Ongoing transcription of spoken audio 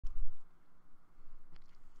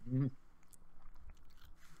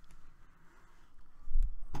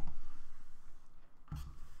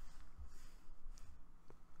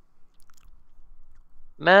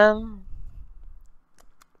Man.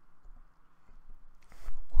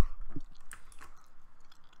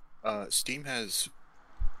 Steam has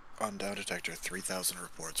on Dow Detector 3,000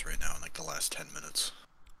 reports right now in like the last 10 minutes.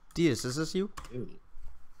 Diaz, is this you? Ew.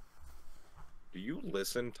 Do you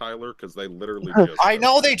listen, Tyler? Because they literally just. I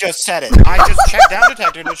know they just said it. I just checked Dow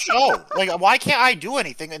Detector to show. Like, why can't I do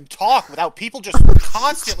anything and talk without people just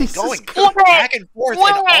constantly going back and forth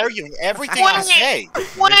and arguing everything I say?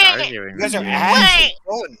 You guys are actually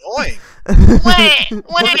so annoying.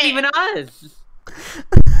 Wasn't even us.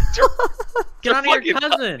 Get on your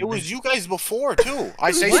cousin. It was you guys before too.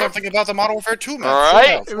 I say something about the Modern Warfare 2 map.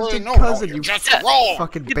 Alright. It was your cousin, you just wrong.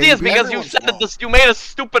 fucking You baby. did because you said this. You made a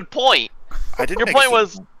stupid point. I didn't. Your point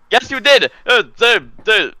was, yes, you did.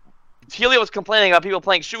 Helia was complaining about people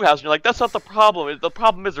playing Shoe House, and you're like, that's not the problem. The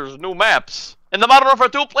problem is there's new maps in the Modern Warfare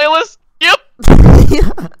 2 playlist. Yep.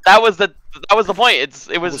 That was the point.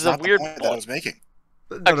 It was a weird point that I was making.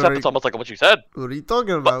 Except it's almost like what you said. What are you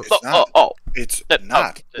talking about? It's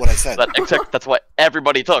not what I said. Except that's what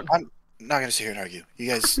everybody took. I'm not gonna sit here and argue. You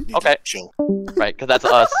guys need to chill. Right, because that's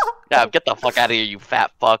us. Yeah, get the fuck out of here, you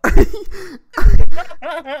fat fuck.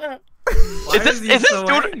 Is this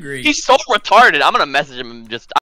dude? Angry? He's so retarded. I'm gonna message him and just.